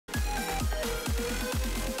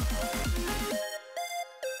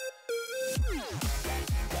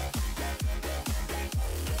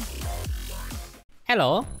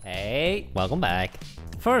Hello. Hey, Welcome back.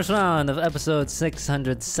 first round of episode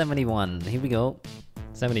 671. Here we go.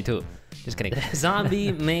 72. Just kidding.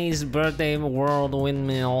 Zombie maze birthday world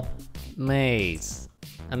windmill Maze.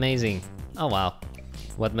 amazing. Oh wow.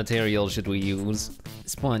 What material should we use?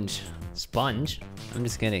 Sponge. Sponge? I'm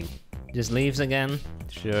just kidding. Just leaves again?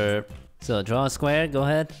 Sure. So draw a square, go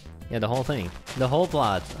ahead. Yeah, the whole thing. The whole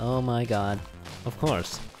plot. Oh my god. Of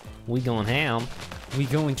course. We going ham. We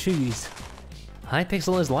going cheese.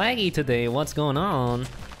 Hypixel is laggy today. What's going on?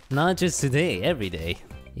 Not just today, every day.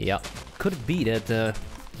 Yeah. Could it be that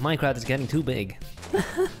Minecraft is getting too big?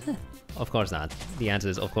 Of course not. The answer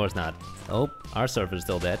is of course not. Oh, Our server's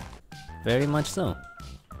still dead. very much so.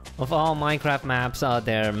 Of all Minecraft maps out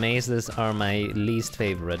there, mazes are my least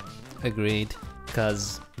favorite. Agreed.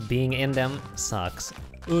 Cause being in them sucks.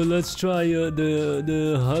 Let's try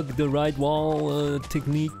the hug the right wall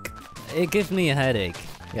technique. It gives me a headache.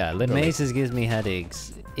 Yeah, literally. Mazes gives me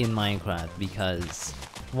headaches in Minecraft because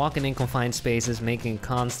Walking in confined spaces, making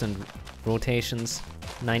constant rotations,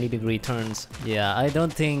 90-degree turns. yeah, I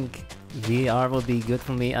don't think VR would be good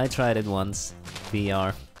for me. I tried it once,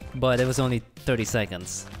 VR, but it was only 30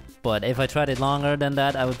 seconds. But if I tried it longer than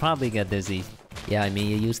that, I would probably get dizzy. Yeah, I mean,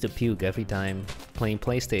 you used to puke every time playing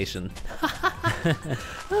PlayStation.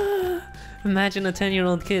 Imagine a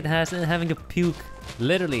 10-year-old kid having to puke.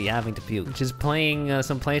 Literally having to puke. Just playing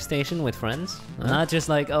some PlayStation with friends. Not just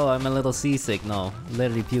like, oh, I'm a little seasick. No,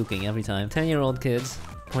 literally puking every time. 10-year-old kids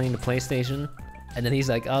playing the PlayStation. And then he's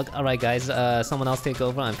like, oh, alright guys, someone else take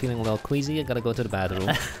over. I'm feeling a little queasy. I gotta go to the bathroom.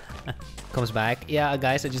 Comes back. Yeah,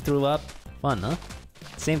 guys, I just threw up. Fun, huh?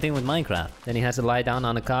 Same thing with Minecraft. Then he has to lie down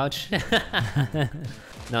on the couch.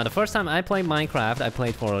 Now, the first time I played Minecraft, I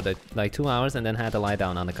played for like 2 hours and then had to lie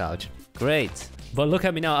down on the couch. Great. But look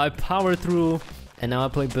at me now, I powered through. And now I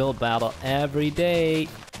play Build Battle every day.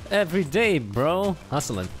 Every day, bro.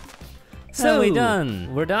 Hustling. So we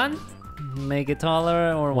done. We're done? Make it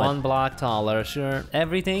taller or what? 1 block taller, sure.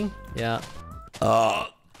 Everything? Yeah.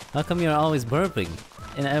 How come you're always burping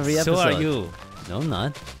in every episode? So are you. No, I'm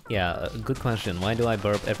not. Yeah, good question. Why do I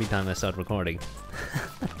burp every time I start recording?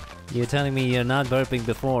 You're telling me you're not burping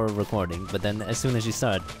before recording, but then as soon as you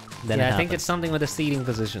start, then yeah, it I think it's happens. something with the seating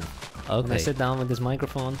position. When I Okay. sit down with this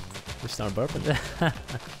microphone, I start burping.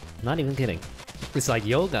 Not even kidding. It's like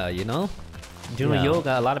yoga, you know? During Yeah.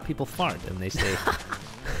 yoga, a lot of people fart and they say...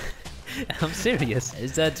 I'm serious.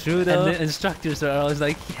 Is that true though? And the instructors are always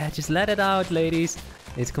like, yeah, just let it out, ladies.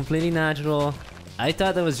 It's completely natural. I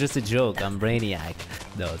thought that was just a joke. I'm Brainiac.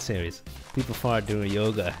 No, it's serious. People fart during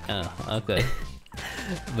yoga. Oh, okay.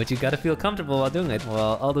 But you gotta feel comfortable while doing it.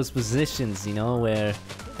 Well, all those positions, you know, where...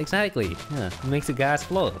 Exactly. Yeah. It makes the gas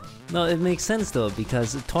flow. No, it makes sense though,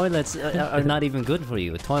 because toilets are not even good for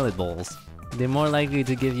you. Toilet bowls. They're more likely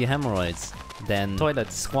to give you hemorrhoids than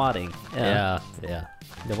Toilets. squatting. Yeah, yeah.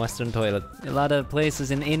 The Western toilet. A lot of places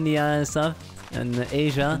in India and stuff, and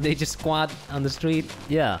Asia. They just squat on the street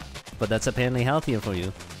Yeah, but that's apparently healthier for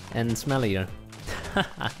you. and smellier.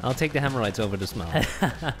 I'll take the hemorrhoids over the smell.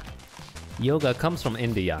 Yoga comes from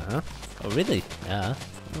India, huh? Oh, really? Yeah.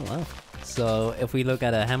 Oh, wow. So if we look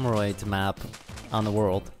at a hemorrhoid map on the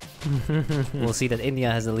world, we'll see that India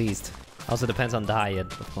has the least. Also depends on diet,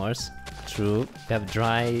 of course. True. If you have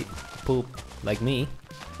dry poop like me.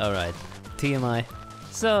 All right. TMI.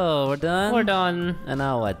 So we're done. We're done. And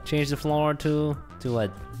now what? Change the floor to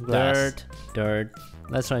what? Grass. dirt.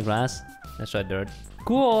 Let's try grass. Let's try dirt.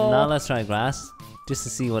 Cool. Now let's try grass, just to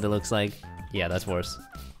see what it looks like. Yeah, that's worse.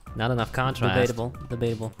 Not enough contrast. Debatable.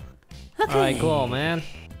 Debatable. Alright, cool, man.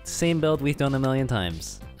 Same build we've done a million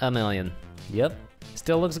times. A million. Yep.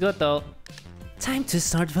 Still looks good though. Time to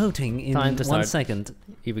start voting in Time to 1 start. second.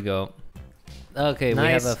 Here we go. Okay, we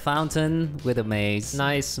Nice. have a fountain with a maze.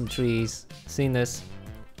 Nice. Some trees. Seen this.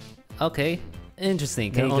 Okay.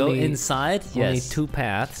 Interesting. There Can are you go only- inside? Only Yes. 2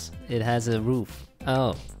 paths. It has a roof.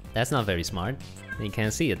 Oh, that's not very smart. You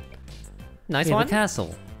can't see it. Nice We have one. a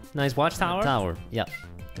castle. Nice watchtower. Tower. Yeah.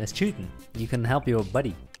 That's cheating. You can help your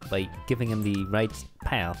buddy by giving him the right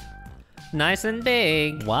path. Nice and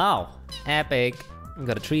big. Wow. Epic. We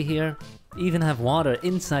got a tree here. Even have water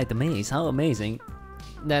inside the maze. How amazing.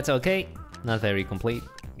 That's okay. Not very complete.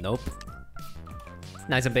 Nope.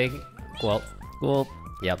 Nice and big. Cool. Cool.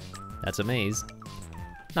 Yep. That's a maze.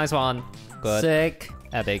 Nice one. Good. Sick.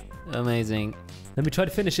 Epic. Amazing. Let me try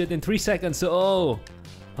to finish it in 3 seconds. Oh.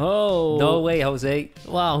 Oh. No way, Jose.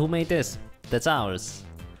 Wow, who made this? That's ours.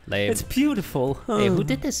 Lame. It's beautiful. Hey, who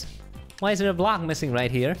did this? Why is there a block missing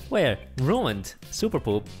right here? Where? Ruined. Super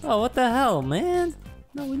poop. Oh, what the hell, man?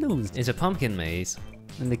 No, we lose. It's a pumpkin maze.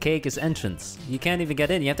 And the cake is entrance. You can't even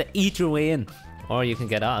get in. You have to eat your way in. Or you can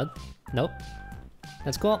get out. Nope.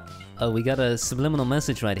 That's cool. Oh, we got a subliminal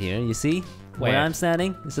message right here. You see? Where I'm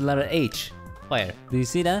standing, it's the letter H. Where? Do you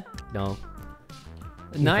see that? No.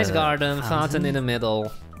 Nice garden, fountain in the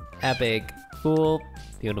middle. Epic. Cool.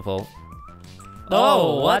 Beautiful.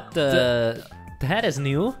 Oh, what the? That is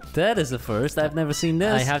new. That is the first. I've never seen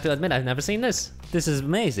this. I have to admit, I've never seen this. This is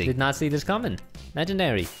amazing. Did not see this coming.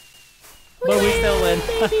 Legendary. But we still win.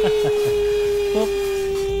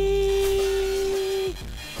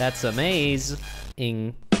 That's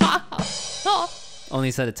amazing.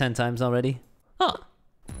 Only said it 10 times already. Huh.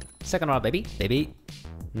 Second round, baby. Baby.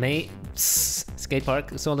 Skate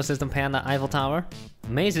park, solar system, Panda, Eiffel Tower.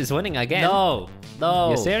 Maze is winning again. No.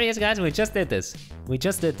 You serious, guys? We just did this. We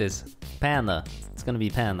just did this. Panda. It's gonna be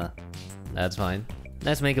panda. That's fine.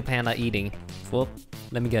 Let's make a panda eating. Whoop.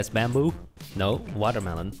 Let me guess, bamboo? No,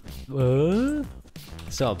 watermelon.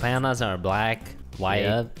 So pandas are black,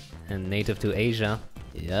 white, and native to Asia.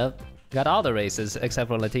 Yep. Got all the races except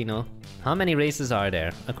for Latino. How many races are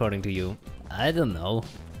there, according to you? I don't know.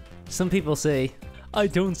 Some people say, I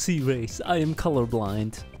don't see race, I am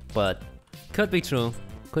colorblind. But could be true.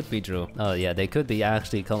 Could be true. Oh yeah, they could be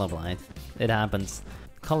actually colorblind. It happens.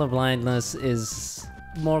 Colorblindness is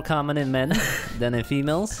more common in men than in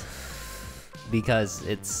females because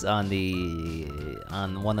it's on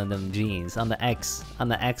one of them genes, on the X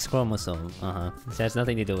chromosome. It has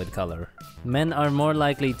nothing to do with color. Men are more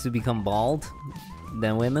likely to become bald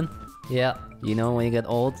than women. Yeah. You know, when you get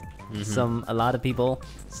old, a lot of people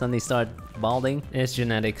suddenly start balding. It's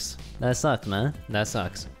genetics. That sucks, man. That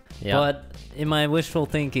sucks. Yeah. But in my wishful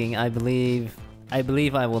thinking, I believe I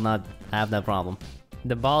will not have that problem.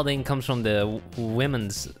 The balding comes from the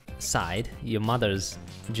women's side, your mother's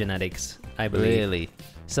genetics, I believe. Really?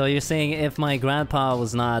 So you're saying if my grandpa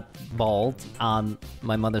was not bald on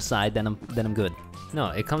my mother's side, then I'm good? No,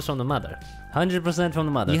 it comes from the mother. 100% from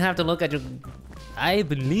the mother. You have to look at your... I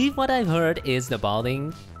believe what I've heard is the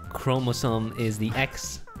balding chromosome is the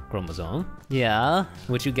X chromosome. Yeah.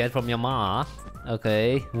 Which you get from your ma.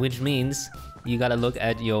 Okay. Which means you gotta look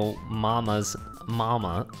at your mama's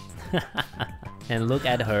mama and look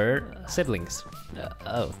at her siblings.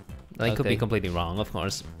 I could be completely wrong, of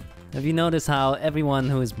course. Have you noticed how everyone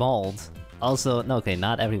who is bald also... No, okay,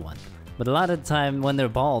 not everyone. But a lot of the time when they're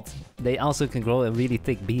bald, they also can grow a really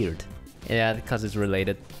thick beard. Yeah, because it's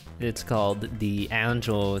related. It's called the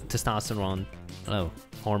testosterone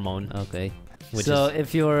hormone. Okay. So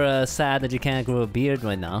if you're sad that you can't grow a beard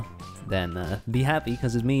right now, then be happy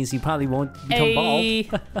because it means you probably won't become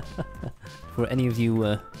bald. For any of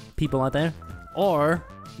you people out there. Or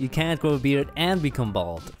you can't grow a beard and become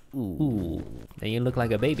bald. Ooh. Then you look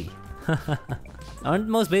like a baby. Aren't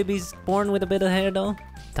most babies born with a bit of hair though?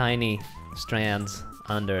 Tiny strands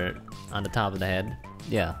on the top of the head.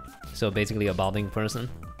 Yeah. So basically a balding person.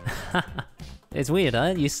 It's weird,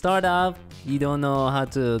 huh? You start off, you don't know how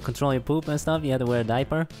to control your poop and stuff, you have to wear a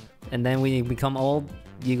diaper. And then when you become old,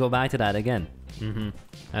 you go back to that again. I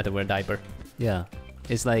have to wear a diaper. Yeah.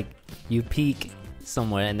 It's like you peak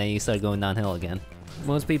somewhere and then you start going downhill again.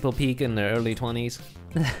 Most people peak in their early 20s.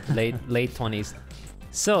 late 20s.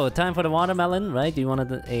 So, time for the watermelon, right? Do you want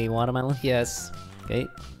a watermelon? Yes. Okay.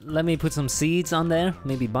 Let me put some seeds on there.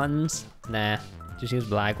 Maybe buttons. Nah. Just use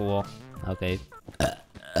black wool. Okay.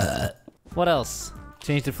 What else?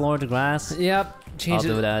 Change the floor to grass? Yep. I'll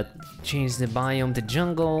do that. Change the biome to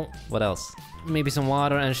jungle. What else? Maybe some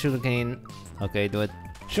water and sugarcane. Okay, do it.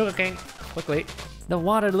 Sugarcane. Quickly. The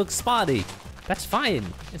water looks spotty. That's fine.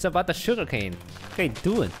 It's about the sugarcane. Okay,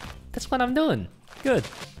 do it. That's what I'm doing. Good.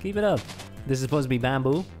 Keep it up. This is supposed to be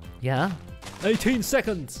bamboo. Yeah. 18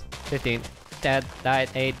 seconds. 15. Dead. Died.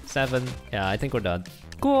 8. 7. Yeah, I think we're done.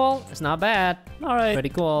 Cool. It's not bad. All right. Pretty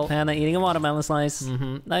cool. Panda eating a watermelon slice.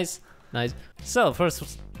 Nice. Nice. So, first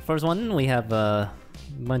one, we have a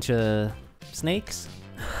bunch of snakes.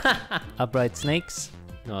 Upright snakes.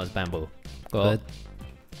 No, it's bamboo. Cool. Good.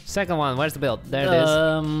 Second one, where's the build? There it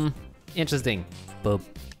is. Interesting. Boop.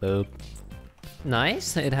 Boop.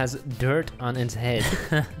 Nice. It has dirt on its head.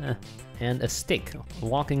 And a stick. A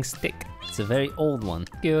walking stick. It's a very old one.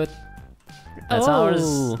 Good. That's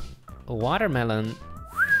ours. A watermelon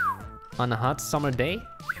on a hot summer day?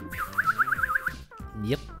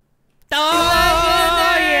 Yep.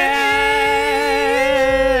 Oh,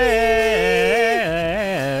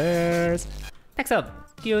 yes! Next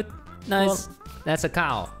up. Cute. Nice. Cool. That's a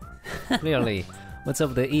cow. Clearly. What's up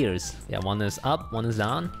with the ears? Yeah, one is up, one is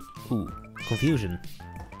down. Ooh, confusion.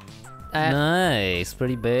 Nice.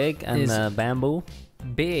 Pretty big. And bamboo.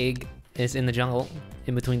 Big is in the jungle,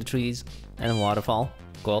 in between the trees. And a waterfall.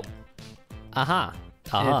 Cool. Aha.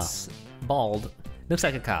 Aha. It's bald. Looks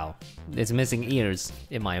like a cow. It's missing ears.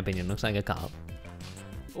 In my opinion, looks like a cow.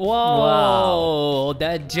 Whoa!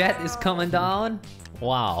 That jet is coming down.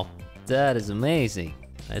 Wow, That is amazing.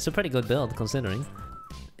 it's a pretty good build considering.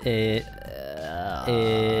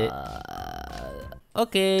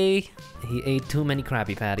 Okay. He ate too many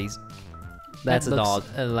Krabby Patties. That's That a looks,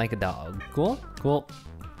 dog. like a dog. Cool. Cool.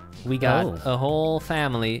 We got Oh. a whole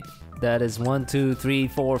family. That is 1, 2, 3,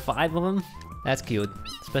 4, 5 of them. That's cute,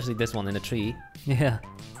 especially this one in a tree. Yeah.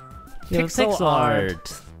 Pixel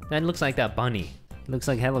art. That looks like that bunny. Looks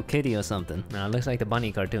like Hello Kitty or something. No, it looks like the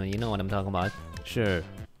bunny cartoon. You know what I'm talking about. Sure.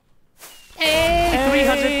 Hey,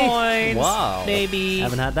 300 points. Wow. Baby.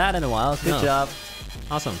 Haven't had that in a while. Good No. job.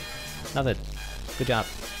 Awesome. Love it. Good job.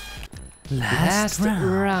 Last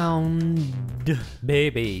round.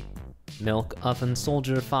 Baby. Milk oven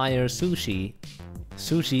soldier fire sushi.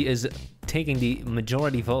 Sushi is taking the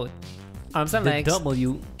majority vote. Arms and The legs.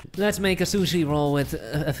 W. Let's make a sushi roll with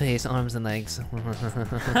a face, arms and legs.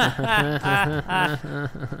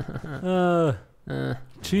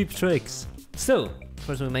 Cheap tricks. So,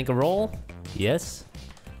 first we make a roll. Yes.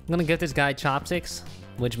 I'm gonna give this guy chopsticks,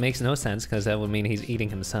 which makes no sense because that would mean he's eating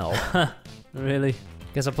himself. Really?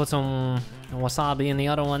 Guess I'll put some wasabi in the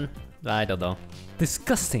other one. I don't know.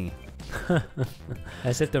 Disgusting.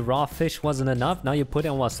 As if the raw fish wasn't enough, now you put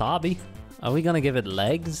in wasabi? Are we gonna give it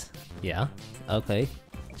legs? Yeah. Okay.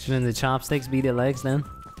 Shouldn't the chopsticks be the legs then?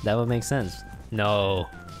 That would make sense. No.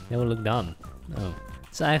 That would look dumb. Oh.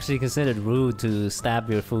 It's actually considered rude to stab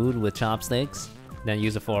your food with chopsticks. Then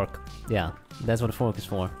use a fork. Yeah, that's what a fork is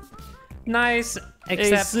for. Nice! Hey,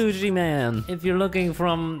 Except sushi man. if you're looking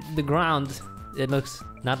from the ground, it looks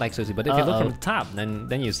not like sushi, but if you look Uh-oh. from the top,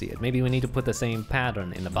 then you see it. Maybe we need to put the same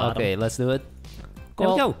pattern in the bottom. Okay, let's do it. There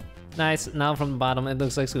we Cool. go. Nice. Now from the bottom, it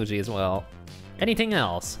looks like sushi as well. Anything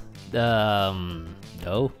else?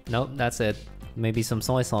 No. Nope, that's it. Maybe some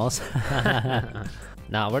soy sauce.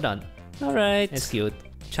 Now we're done. Alright. It's cute.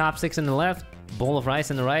 Chopsticks in the left, bowl of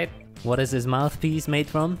rice in the right. What is this mouthpiece made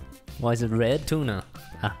from? Why is it red? Tuna.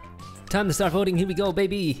 Ah. Time to start voting. Here we go,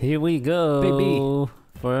 baby. Here we go. Baby.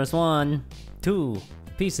 First one. 2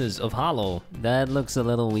 pieces of hollow That looks a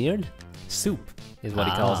little weird. soup is what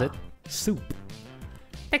he calls Ah. it. Soup.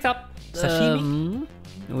 Next up, sashimi.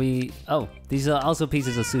 These are also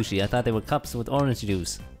pieces of sushi. I thought they were cups with orange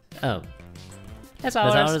juice. Oh, that's That's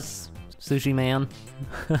ours. ours, sushi man.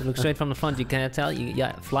 Look straight from the front. You can't tell.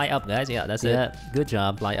 Yeah, fly up, guys. Yeah, that's it. Yeah, good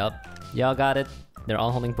job. Fly up. Y'all got it. They're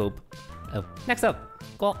all holding poop. Oh, next up.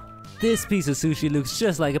 Cool. This piece of sushi looks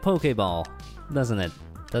just like a Pokeball, doesn't it?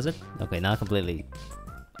 Does it? Okay, not completely.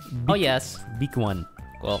 Oh yes. Big one.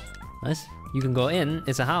 Cool. Nice. You can go in.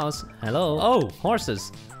 It's a house. Hello. Oh,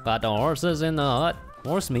 horses. Got the horses in the hut.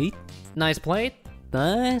 Horse meat. Nice plate.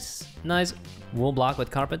 Nice. Nice wool block with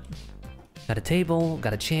carpet. Got a table.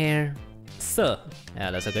 Got a chair. So,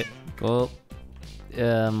 yeah, that's okay. Cool.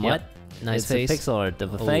 What? Nice It's face. a pixel art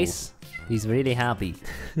of a Oh. face. He's really happy.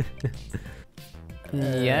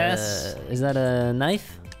 Yes. Is that a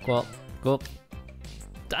knife? Cool. Cool.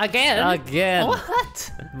 Again? Again.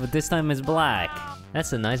 What? But this time it's black.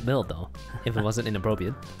 That's a nice build though, if it wasn't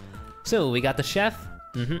inappropriate. So we got the chef.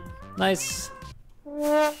 Nice.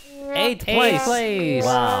 8th place.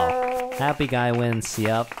 Wow. Happy guy wins.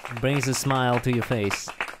 Yep. Brings a smile to your face.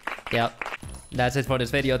 Yep. That's it for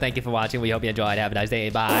this video. Thank you for watching. We hope you enjoyed. Have a nice day.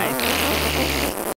 Bye.